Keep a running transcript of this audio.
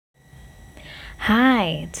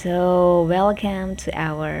Hi, so welcome to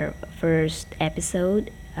our first episode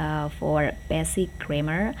for Basic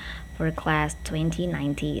Grammar for class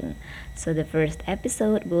 2019. So, the first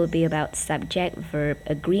episode will be about subject verb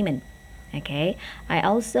agreement. Okay, I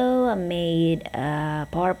also made a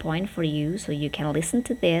PowerPoint for you so you can listen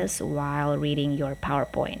to this while reading your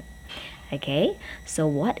PowerPoint. Okay, so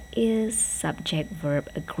what is subject verb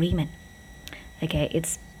agreement? Okay,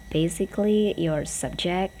 it's basically your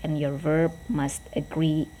subject and your verb must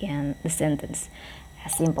agree in the sentence.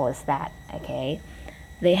 As simple as that. Okay,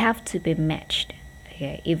 they have to be matched.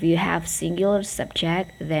 Okay, if you have singular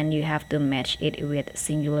subject, then you have to match it with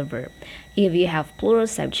singular verb. If you have plural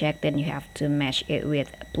subject, then you have to match it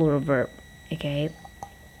with plural verb. Okay,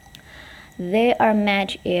 they are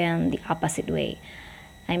matched in the opposite way.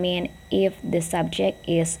 I mean, if the subject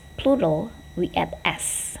is plural, we add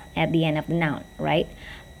s at the end of the noun, right?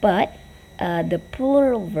 But the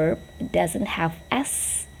plural verb doesn't have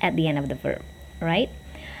s at the end of the verb, right?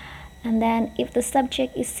 And then if the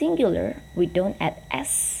subject is singular, we don't add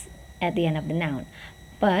s at the end of the noun.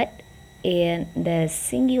 But in the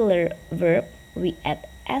singular verb, we add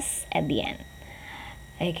s at the end.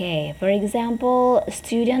 Okay, for example,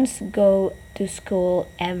 students go to school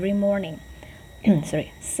every morning.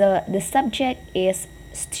 Sorry. So the subject is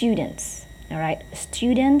students. All right.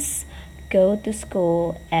 Students go to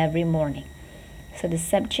school every morning. So the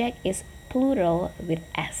subject is plural with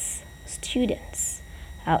s. Students.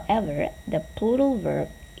 However, the plural verb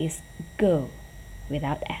is go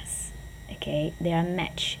without s. Okay. They are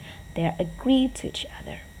matched. They are agreed to each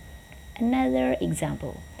other. Another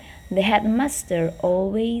example. The headmaster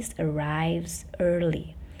always arrives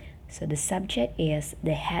early. So the subject is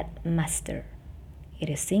the headmaster. It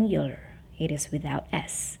is singular. It is without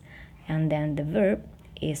s. And then the verb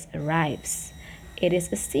is arrives. It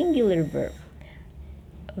is a singular verb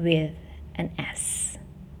with an s.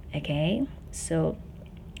 Okay? So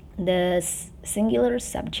the singular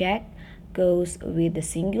subject goes with the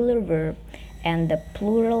singular verb and the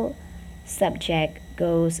plural subject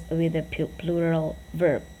goes with the plural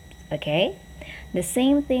verb. Okay? The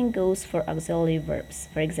same thing goes for auxiliary verbs.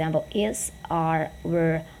 For example, is, are,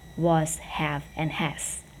 were, was, have, and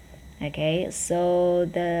has. Okay, so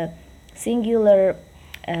the singular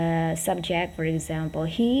subject, for example,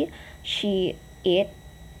 he, she, it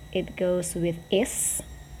goes with is,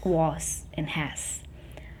 was, and has.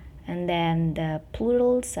 And then the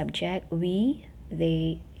plural subject, we,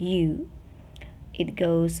 they, you, it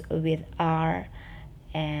goes with are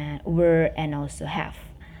and were and also have.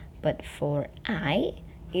 But for I,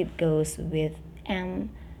 it goes with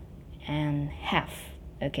am and have.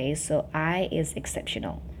 Okay, so I is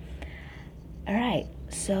exceptional. All right,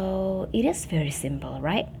 so it is very simple,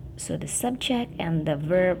 right? So the subject and the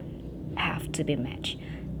verb have to be matched.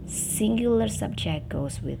 Singular subject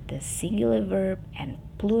goes with the singular verb and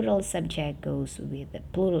plural subject goes with the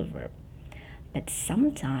plural verb. But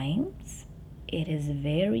sometimes it is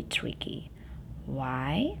very tricky.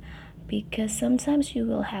 Why? Because sometimes you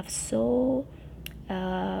will have so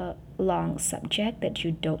long subject that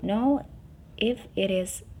you don't know if it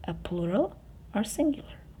is a plural or singular.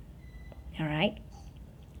 All right.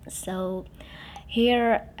 So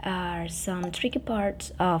here are some tricky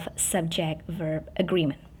parts of subject verb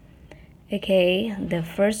agreement. Okay, the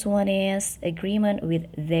first one is agreement with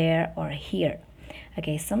there or here.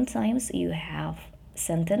 Okay, sometimes you have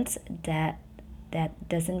sentence that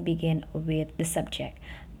doesn't begin with the subject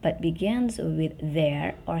but begins with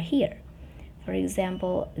there or here. For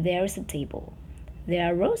example, there is a table.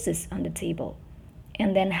 There are roses on the table.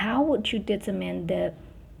 And then how would you determine the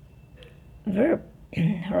verb,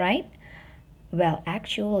 right? Well,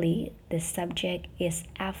 actually, the subject is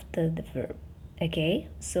after the verb. Okay,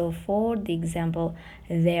 so for the example,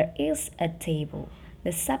 there is a table.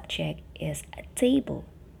 The subject is a table.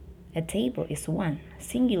 A table is one,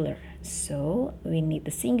 singular. So we need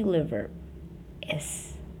the singular verb,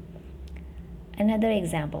 is. Another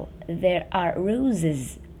example, there are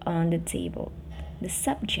roses on the table. The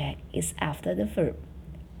subject is after the verb.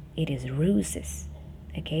 It is roses.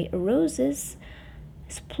 Okay, roses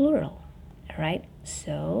is plural, right?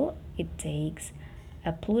 So it takes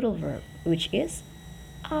a plural verb, which is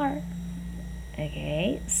are.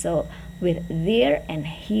 Okay, so with there and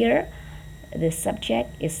here, the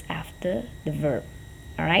subject is after the verb.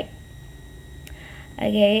 All right.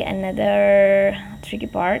 Okay, another tricky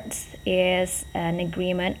part is an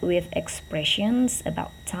agreement with expressions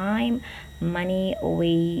about time, money,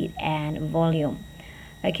 weight, and volume.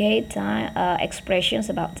 Okay, time expressions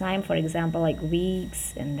about time, for example, like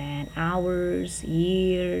weeks and then hours,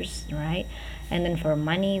 years, right? And then for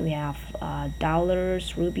money, we have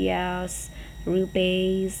dollars, rupiahs,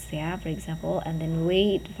 rupees, yeah, for example, and then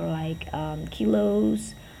weight for like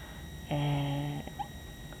kilos, and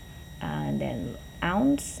then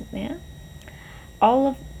ounce, yeah, all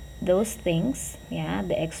of those things, yeah,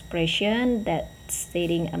 the expression that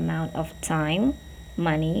stating amount of time,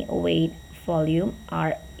 money, weight, volume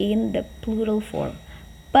are in the plural form,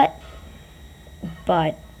 but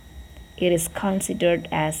but it is considered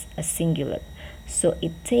as a singular, so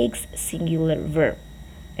it takes singular verb.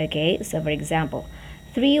 Okay, so for example,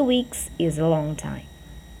 3 weeks is a long time,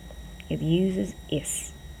 it uses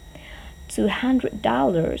is.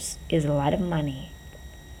 $200 is a lot of money,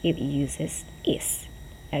 it uses is.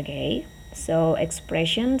 Okay, so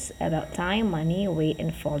expressions about time, money, weight,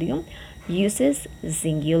 and volume uses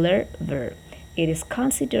singular verb. It is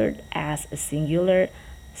considered as a singular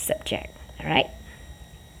subject. All right.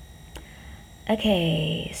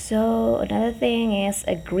 Okay, so another thing is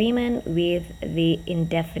agreement with the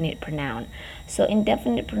indefinite pronoun. So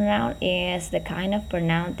indefinite pronoun is the kind of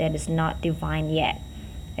pronoun that is not defined yet.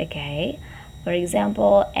 Okay, for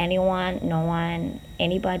example, anyone, no one,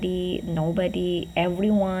 anybody, nobody,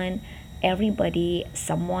 everyone, everybody,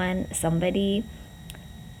 someone, somebody,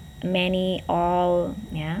 many, all,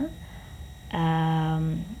 yeah.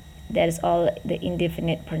 That is all the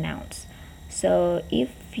indefinite pronouns. So if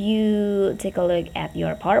you take a look at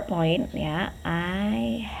your PowerPoint, yeah,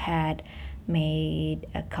 I had made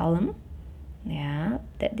a column, yeah,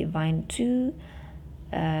 that divided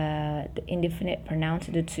the indefinite pronouns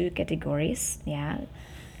into two categories, yeah,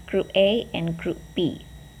 group A and group B.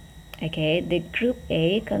 Okay, the group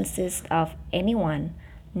A consists of anyone,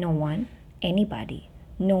 no one, anybody,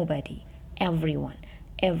 nobody, everyone,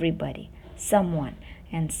 everybody, someone,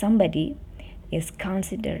 and somebody is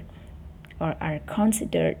considered or are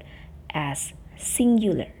considered as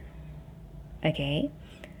singular. Okay,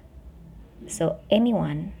 so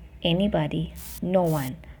anyone, anybody, no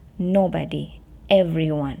one, nobody,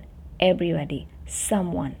 everyone, everybody,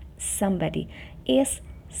 someone, somebody is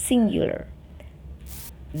singular.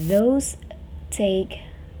 Those take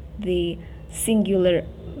the singular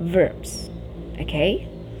verbs. Okay,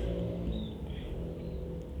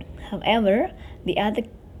 however, the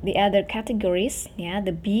other categories, yeah,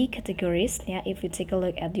 the B categories, yeah, if you take a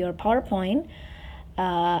look at your PowerPoint,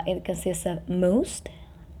 it consists of most,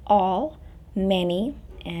 all, many,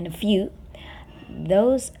 and a few.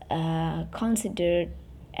 Those considered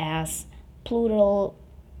as plural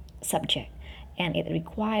subject, and it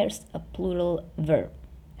requires a plural verb.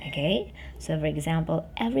 Okay, so for example,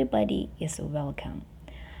 everybody is welcome,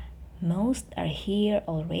 most are here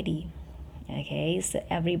already. Okay, so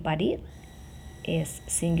everybody is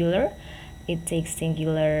singular, it takes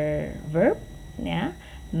singular verb, yeah.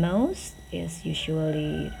 Most is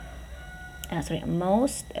usually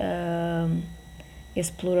most is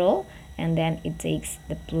plural, and then it takes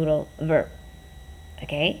the plural verb.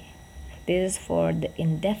 Okay, this is for the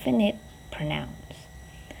indefinite pronouns.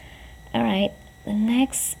 All right, the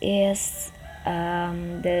next is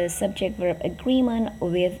the subject verb agreement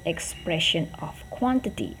with expression of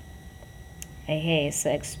quantity. Okay, so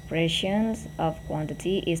expressions of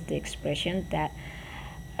quantity is the expression that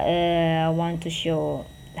want to show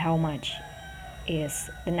how much is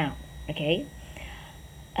the noun. Okay,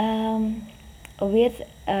 with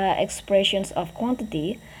expressions of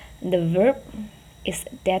quantity, the verb is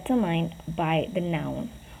determined by the noun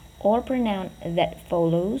or pronoun that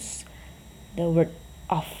follows the word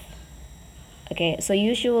of. Okay, so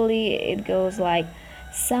usually it goes like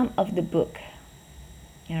some of the book.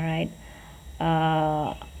 All right,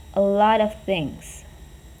 a lot of things,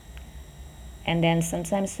 and then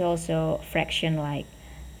sometimes also fraction like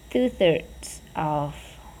 2/3 of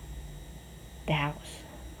the house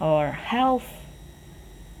or half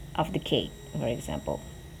of the cake, for example,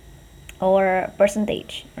 or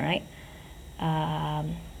percentage, right?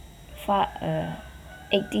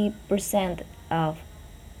 80% of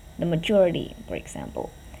the majority, for example.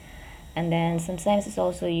 And then sometimes it's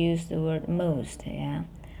also used the word most, yeah.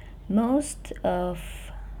 Most of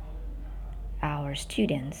our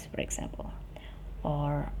students, for example,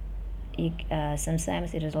 or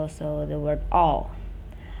sometimes it is also the word all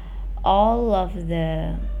of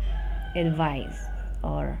the advice,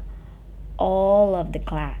 or all of the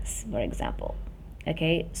class, for example.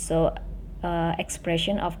 Okay, so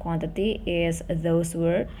expression of quantity is those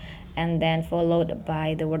words and then followed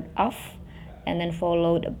by the word of, and then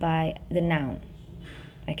followed by the noun.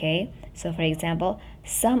 Okay, so for example,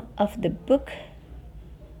 some of the book.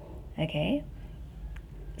 Okay,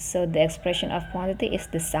 so the expression of quantity is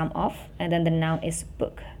the sum of, and then the noun is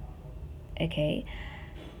book. Okay,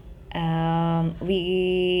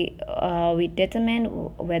 We determine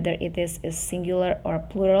whether it is a singular or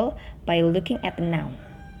plural by looking at the noun.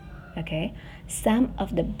 Okay, some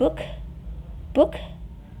of the book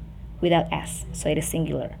without s, so it is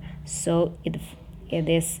singular. So it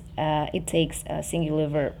takes a singular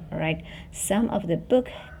verb, right? Some of the book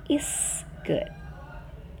is good.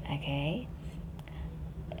 Okay,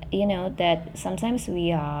 you know that sometimes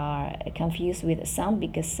we are confused with some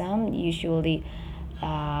because some usually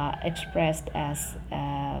expressed as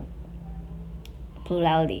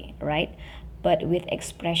plurality, right? But with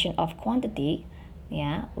expression of quantity,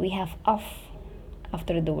 yeah, we have of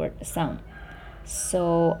after the word some.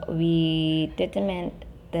 So we determine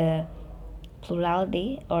the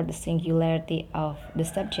plurality or the singularity of the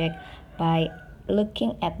subject by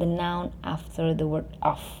looking at the noun after the word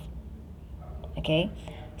of. Okay,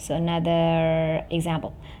 so another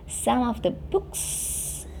example, some of the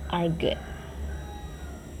books are good.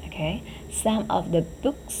 Okay, some of the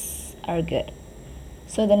books are good.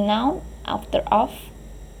 So the noun after of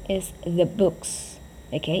is the books.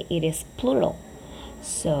 Okay, it is plural.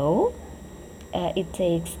 So it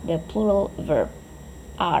takes the plural verb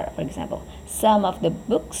are, for example. Some of the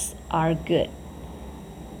books are good.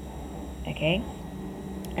 Okay.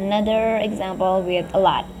 Another example with a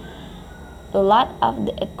lot. A lot of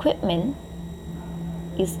the equipment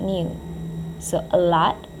is new. So a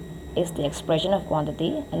lot is the expression of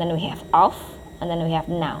quantity, and then we have of, and then we have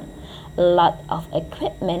noun. A lot of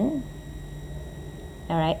equipment.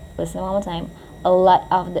 All right, listen one more time. A lot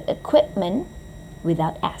of the equipment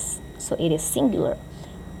without s, so it is singular.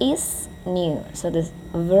 Is new, so the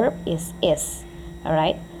verb is. All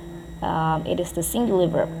right, it is the singular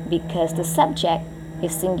verb because the subject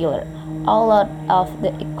is singular. A lot of the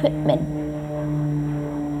equipment,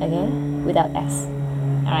 okay, without s.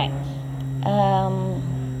 All right.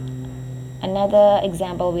 Another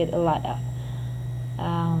example with a lot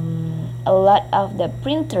of the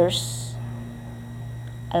printers.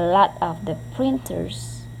 A lot of the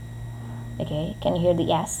printers. Okay, can you hear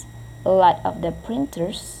the s? A lot of the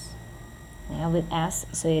printers, yeah, with s,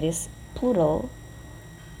 so it is plural.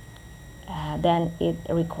 Then it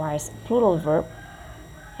requires plural verb.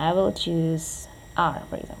 I will choose are,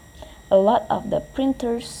 for example. A lot of the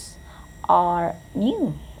printers are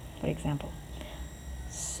new, for example.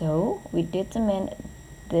 So we determine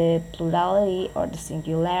the plurality or the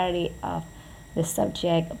singularity of the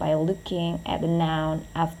subject by looking at the noun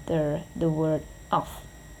after the word of.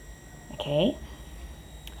 Okay,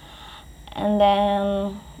 and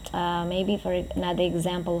then maybe for another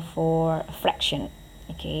example for fraction.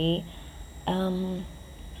 Okay,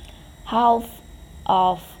 half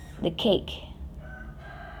of the cake.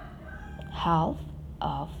 Half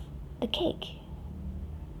of the cake.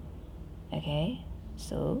 Okay,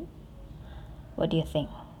 so what do you think?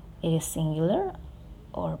 It is singular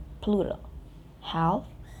or plural? Half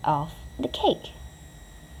of the cake.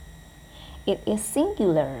 It is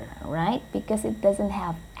singular, right? Because it doesn't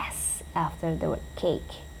have s after the word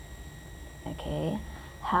cake. Okay,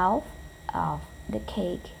 half of the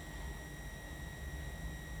cake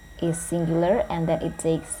is singular, and then it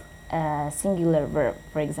takes a singular verb.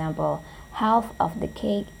 For example, half of the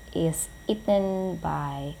cake is eaten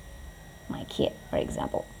by my kid, for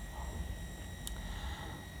example.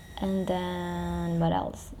 And then what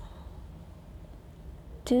else?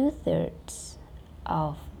 2/3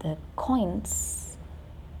 of the coins.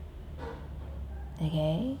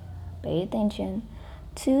 Okay, pay attention.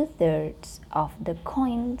 2/3 of the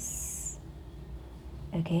coins.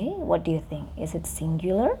 Okay, what do you think? Is it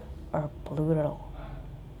singular or plural?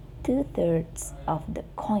 2/3 of the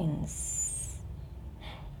coins.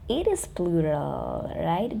 It is plural,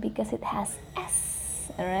 right? Because it has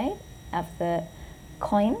s, right? After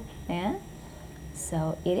coin, yeah.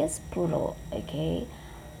 So it is plural, okay.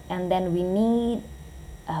 And then we need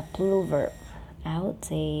a plural verb. I would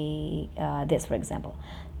say this, for example.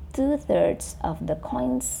 2/3 of the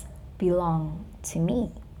coins belong to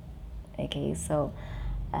me. Okay, so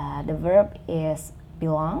the verb is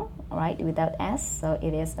belong, right, without s, so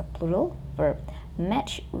it is a plural verb.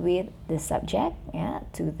 Match with the subject, yeah,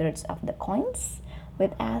 2/3 of the coins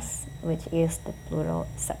with s, which is the plural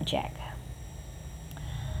subject.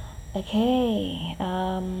 Okay,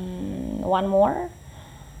 one more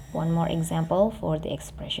example for the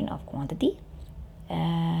expression of quantity.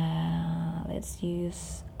 Let's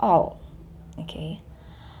use all. Okay,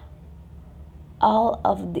 all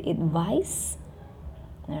of the advice.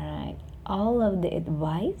 All right, all of the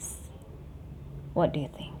advice. What do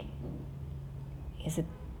you think? Is it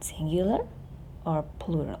singular or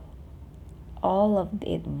plural? All of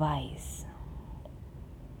the advice.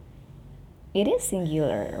 it is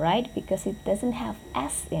singular, right? Because it doesn't have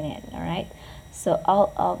s in it, all right? So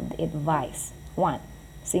all of the advice, one,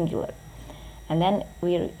 singular. And then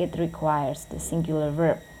it requires the singular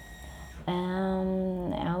verb.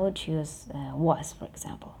 I would choose was, for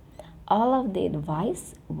example. All of the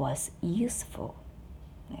advice was useful.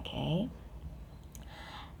 Okay.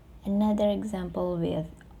 Another example with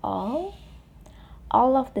all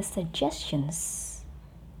of the suggestions.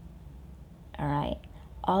 All right.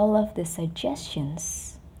 All of the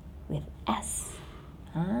suggestions with s.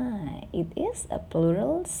 It is a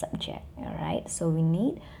plural subject. All right. So we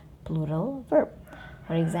need plural verb.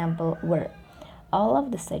 For example, were. All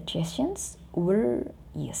of the suggestions were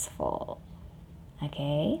useful.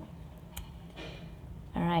 Okay.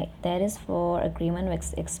 All right, that is for agreement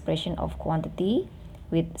with expression of quantity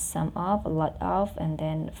with some of, a lot of, and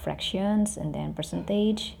then fractions, and then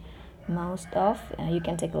percentage, most of. You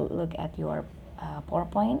can take a look at your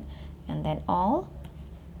PowerPoint, and then all.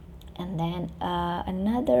 And then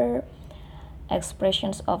another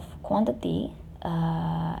expressions of quantity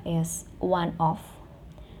is one of,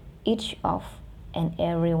 each of, and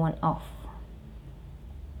every one of.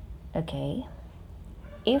 Okay.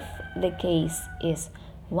 If the case is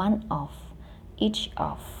one of, each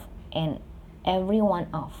of, and every one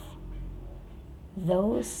of,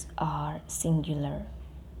 those are singular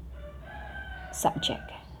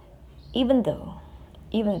subject. Even though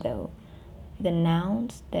the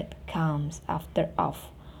nouns that comes after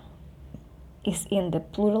of is in the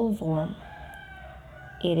plural form,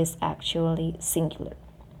 it is actually singular.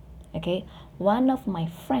 Okay, one of my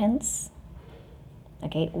friends.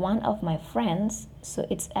 Okay, one of my friends, so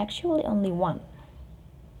it's actually only one.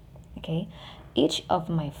 Okay, each of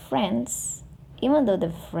my friends, even though the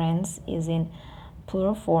friends is in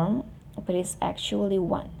plural form, but it's actually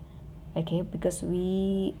one. Okay, because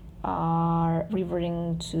we are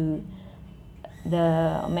referring to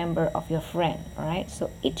the member of your friend. All right, so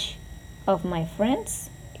each of my friends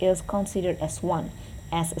is considered as one,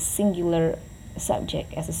 as a singular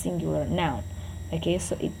subject, as a singular noun. Okay,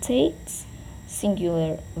 so it takes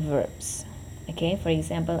singular verbs. Okay, for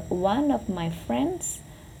example, one of my friends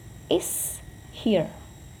is here.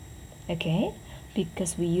 Okay,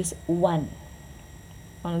 because we use one,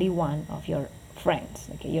 only one of your friends.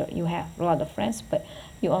 Okay, you have a lot of friends, but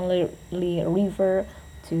you only refer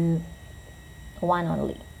to one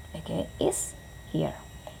only. Okay, is here.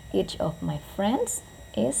 Each of my friends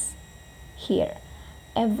is here.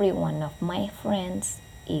 Every one of my friends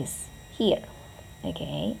is here.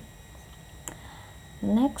 Okay.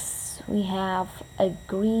 Next, we have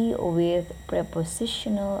agree with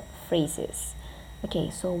prepositional phrases. Okay,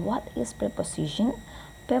 so what is preposition?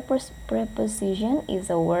 Preposition is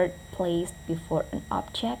a word placed before an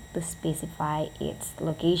object to specify its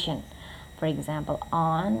location. For example,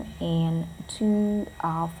 on, in, to,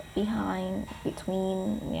 of, behind,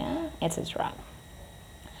 between, etc.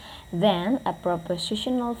 Then, a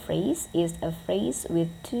prepositional phrase is a phrase with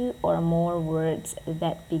two or more words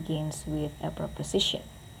that begins with a preposition.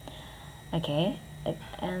 Okay,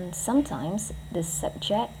 and sometimes the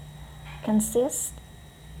subject consists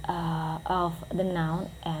of the noun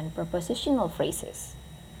and prepositional phrases.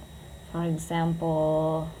 For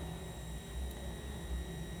example,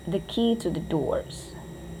 the key to the doors.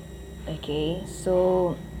 Okay,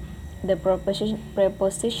 so the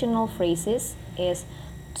prepositional phrases is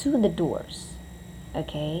to the doors.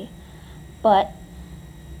 Okay, but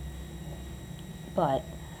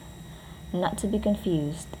not to be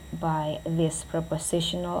confused by these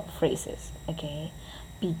prepositional phrases. Okay,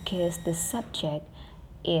 because the subject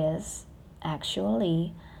is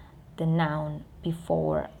actually the noun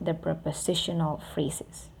before the prepositional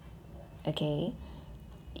phrases. Okay,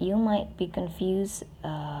 you might be confused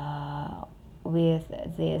with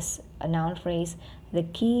this noun phrase, the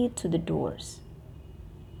key to the doors.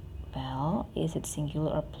 Well, is it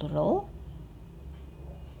singular or plural?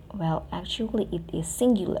 Well, actually it is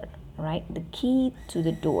singular, right? The key to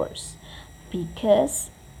the doors,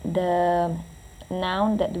 because the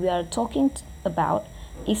noun that we are talking about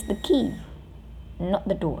is the key, not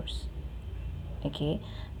the doors. Okay,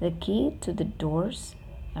 the key to the doors.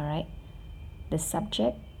 All right, the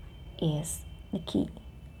subject is the key.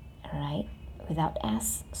 All right, without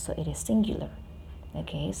s, so it is singular.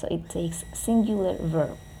 Okay, so it takes singular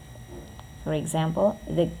verb. For example,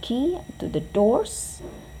 the key to the doors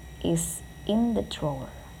is in the drawer.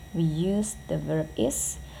 We use the verb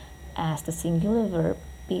is as the singular verb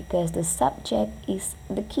because the subject is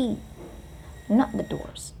the key, not the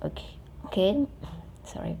doors. Okay,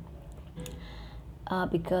 sorry.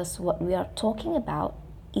 Because what we are talking about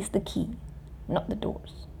is the key, not the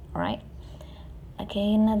doors. All right.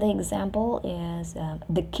 Okay, another example is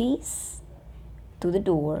the keys to the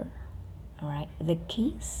door. All right, the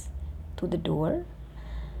keys to the door.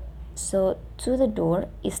 So to the door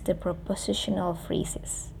is the prepositional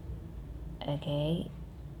phrases. Okay,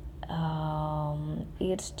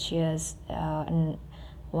 it's just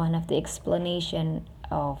one of the explanation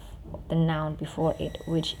of the noun before it,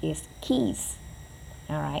 which is keys.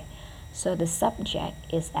 All right, so the subject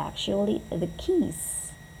is actually the keys.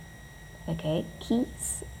 Okay,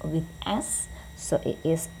 keys with s, so it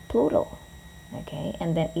is plural. Okay,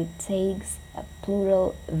 and then it takes a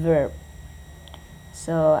plural verb.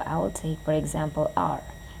 So I will take, for example, are.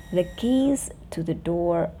 The keys to the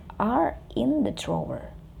door are in the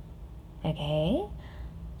drawer. Okay,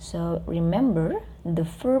 so remember, the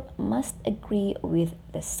verb must agree with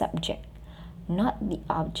the subject, not the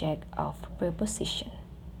object of preposition.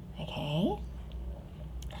 Okay.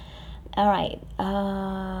 All right.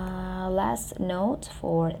 Last note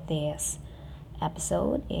for this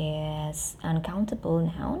episode is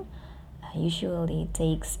uncountable noun usually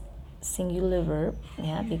takes singular verb,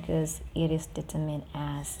 yeah, because it is determined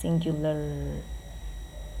as singular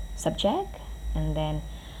subject. And then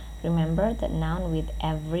remember that noun with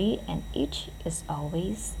every and each is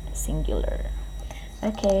always singular.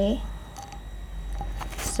 Okay,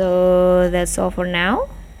 so that's all for now.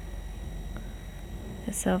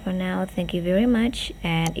 Thank you very much.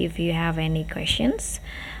 And if you have any questions,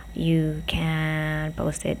 you can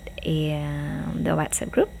post it in the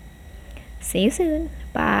WhatsApp group. See you soon.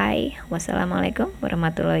 Bye. Wassalamualaikum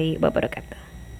warahmatullahi wabarakatuh.